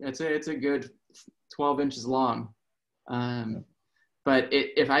 it's a good 12 inches long. But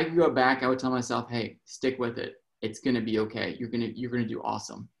if I could go back, I would tell myself, hey, stick with it. It's going to be okay. You're going to do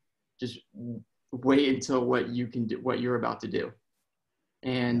awesome. Just wait until what you can do, what you're about to do.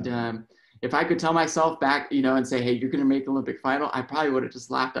 And if I could tell myself back, and say, hey, you're going to make the Olympic final, I probably would have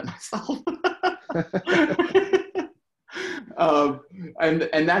just laughed at myself.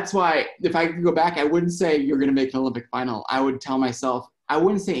 And that's why if I could go back, I wouldn't say you're going to make an Olympic final. I would tell myself, I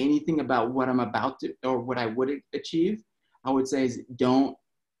wouldn't say anything about what I'm about to, or what I would achieve. I would say is don't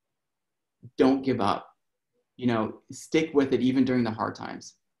give up, stick with it even during the hard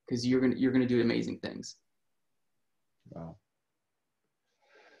times, because you're going to do amazing things. Wow.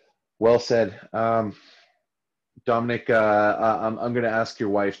 Well said. Dominik, I'm going to ask your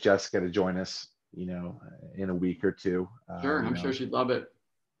wife, Jessica, to join us, in a week or two. Sure. I'm sure she'd love it.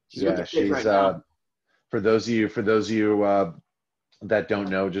 She's for those of you that don't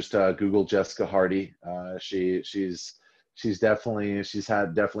know, just Google Jessica Hardy. She's definitely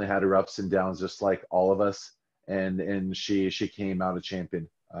had her ups and downs, just like all of us. And she came out a champion.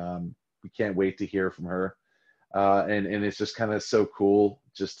 We can't wait to hear from her. And it's just kind of so cool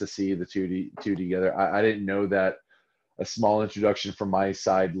just to see the two together. I didn't know that a small introduction from my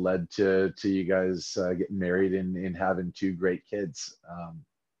side led to you guys getting married and having two great kids.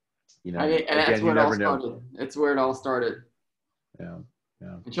 That's where it all started. It's where it all started. Yeah.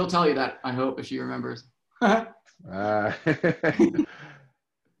 And she'll tell you that, I hope, if she remembers.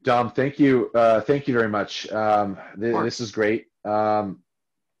 Dom, thank you very much. This is great.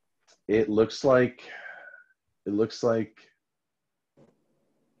 It looks like.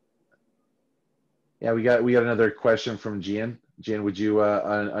 Yeah, we got another question from Gian. Gian, would you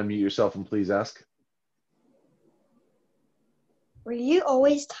unmute yourself and please ask? Were you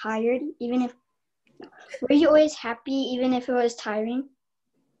always tired, were you always happy, even if it was tiring?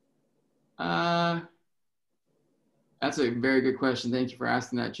 That's a very good question. Thank you for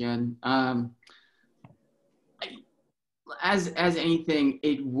asking that, Jen. As anything,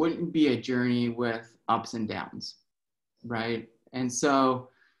 it wouldn't be a journey with ups and downs, right? And so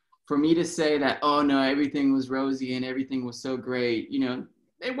for me to say that, oh no, everything was rosy and everything was so great,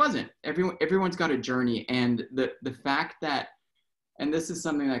 it wasn't. Everyone's got a journey. And the fact that, and this is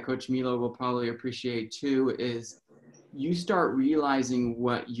something that Coach Milo will probably appreciate too, is you start realizing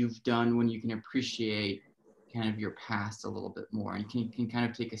what you've done when you can appreciate kind of your past a little bit more and can kind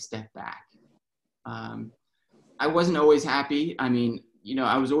of take a step back. I wasn't always happy. I mean,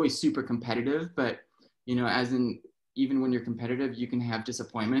 I was always super competitive, but, even when you're competitive, you can have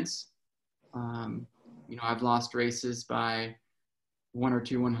disappointments. I've lost races by 1 or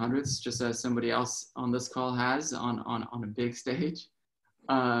 2 100ths, just as somebody else on this call has on a big stage.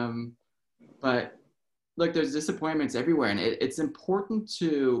 But look, there's disappointments everywhere. And it's important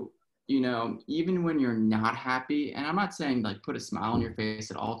to, even when you're not happy, and I'm not saying like put a smile on your face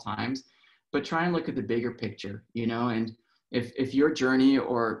at all times, but try and look at the bigger picture, and if your journey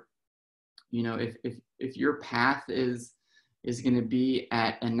or, if your path is going to be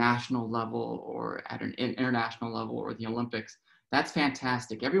at a national level or at an international level or the Olympics, that's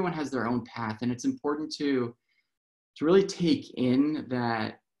fantastic. Everyone has their own path, and it's important to really take in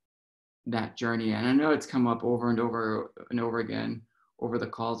that journey. And I know it's come up over and over and over again over the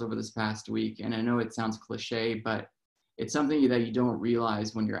calls over this past week. And I know it sounds cliche, but it's something that you don't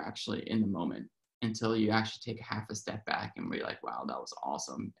realize when you're actually in the moment until you actually take half a step back and be like, wow, that was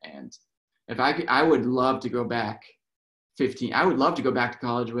awesome. And if I would love to go back I would love to go back to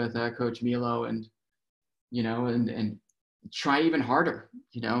college with Coach Milo and try even harder.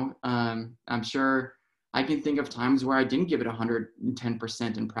 I'm sure I can think of times where I didn't give it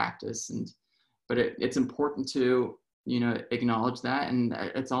 110% in practice, but it's important to acknowledge that, and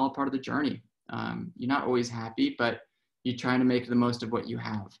it's all part of the journey. You're not always happy, but you're trying to make the most of what you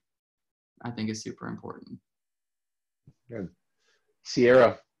have. I think is super important. Good.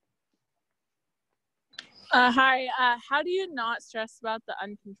 Sierra. Hi. How do you not stress about the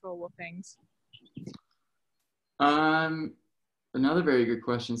uncontrollable things? Another very good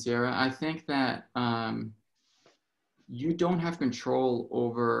question, Sierra. I think that you don't have control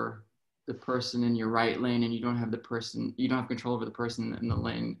over the person in your right lane and you don't have control over the person in the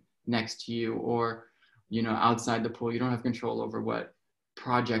lane next to you, or, you know, outside the pool, you don't have control over what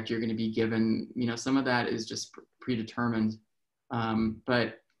project you're going to be given. You know, some of that is just predetermined.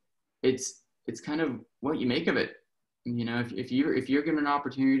 But it's kind of what you make of it. You know, if you're given an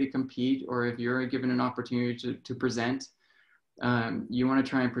opportunity to compete, or if you're given an opportunity to present, you want to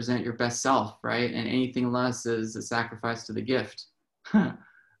try and present your best self, right? And anything less is a sacrifice to the gift.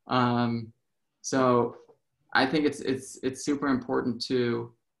 So I think it's super important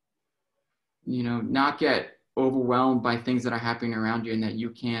to, you know, not get overwhelmed by things that are happening around you and that you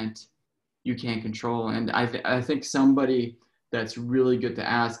can't control. And I think somebody that's really good to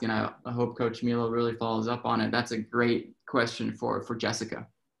ask, and I hope Coach Milo really follows up on it. That's a great question for Jessica.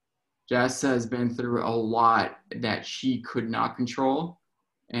 Jess has been through a lot that she could not control.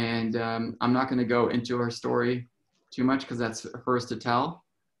 And I'm not going to go into her story too much because that's hers to tell.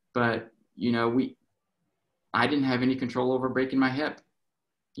 But, you know, I didn't have any control over breaking my hip,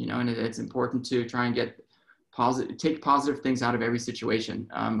 you know, and it's important to try and take positive things out of every situation.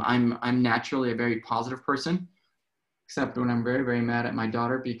 I'm naturally a very positive person, except when I'm very, very mad at my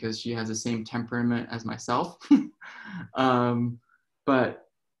daughter because she has the same temperament as myself. But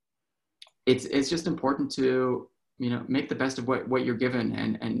it's just important to, you know, make the best of what you're given.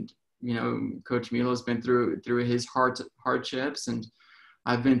 And, you know, Coach Milo's been through his hardships, and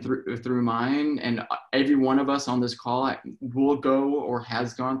I've been through mine, and every one of us on this call will go or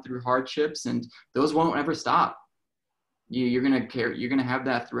has gone through hardships, and those won't ever stop. You're going to have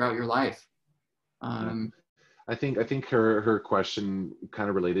that throughout your life. I think her question kind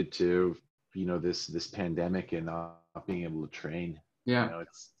of related to, you know, this pandemic and not being able to train. Yeah. You know,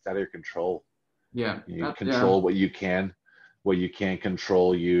 it's out of your control. Yeah. You control what you can. What you can't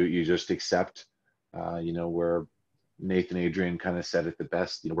control, you just accept. You know, where Nathan Adrian kind of said it the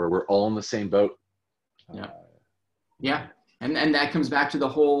best, you know, we're all in the same boat. Yeah. And that comes back to the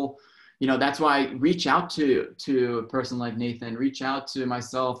whole, you know, that's why reach out to a person like Nathan, reach out to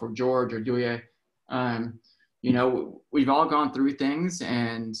myself or George or Duye. You know, we've all gone through things,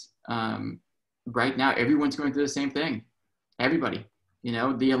 and right now everyone's going through the same thing. Everybody, you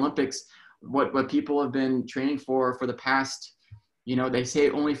know, the Olympics, what people have been training for the past, you know, they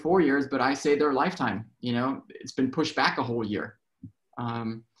say only 4 years, but I say their lifetime. You know, it's been pushed back a whole year.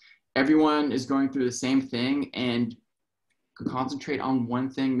 Everyone is going through the same thing, and concentrate on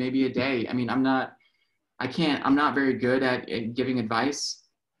one thing, maybe a day. I mean, I'm not very good at giving advice.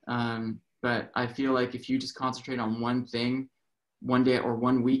 But I feel like if you just concentrate on one thing, one day or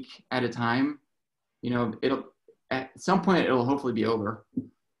 1 week at a time, you know, at some point it'll hopefully be over,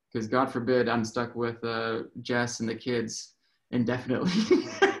 because God forbid I'm stuck with Jess and the kids indefinitely.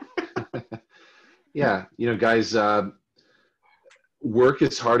 Yeah. You know, guys, work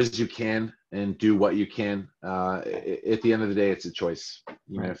as hard as you can and do what you can. At the end of the day, it's a choice.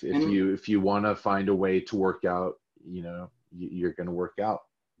 You know, if you want to find a way to work out, you know, you're going to work out.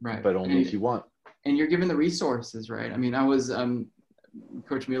 Right. But only if you want. And you're given the resources, right? I mean, I was,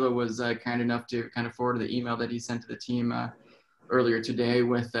 Coach Milo was kind enough to kind of forward the email that he sent to the team earlier today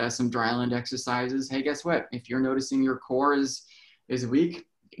with some dryland exercises. Hey, guess what? If you're noticing your core is weak,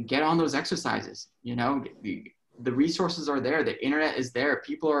 get on those exercises. You know, the resources are there. The internet is there.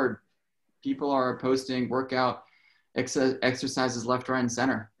 People are posting workout exercises left, right, and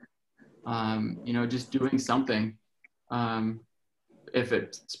center. You know, just doing something. If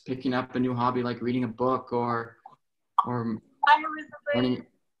it's picking up a new hobby like reading a book or learning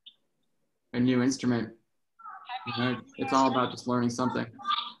a new instrument, you know, it's all about just learning something.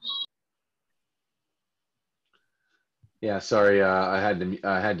 Yeah, sorry, I had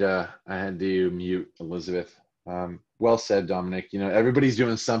to mute Elizabeth. Well said, Dominic. You know, everybody's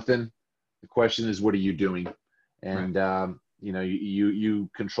doing something. The question is, what are you doing? And right. You know, you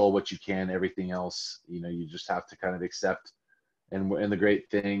control what you can. Everything else, you know, you just have to kind of accept. And the great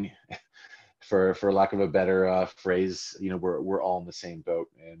thing, for lack of a better phrase, you know, we're all in the same boat,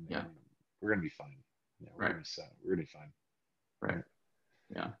 and we're gonna be fine. Yeah, we're gonna be fine. Right.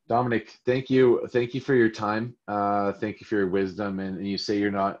 Yeah. Dominic, thank you for your time. Thank you for your wisdom. And you say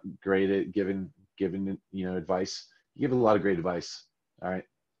you're not great at giving you know, advice. You give a lot of great advice. All right.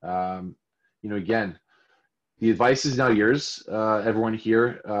 You know, again, the advice is now yours. Everyone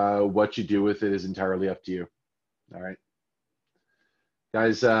here, what you do with it is entirely up to you. All right.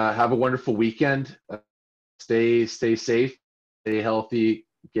 Guys, have a wonderful weekend. Stay safe, stay healthy,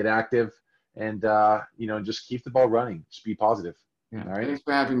 get active, and you know, just keep the ball running. Just be positive. Yeah. All right. Thanks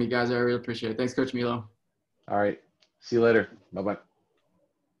for having me, guys. I really appreciate it. Thanks, Coach Milo. All right. See you later. Bye-bye.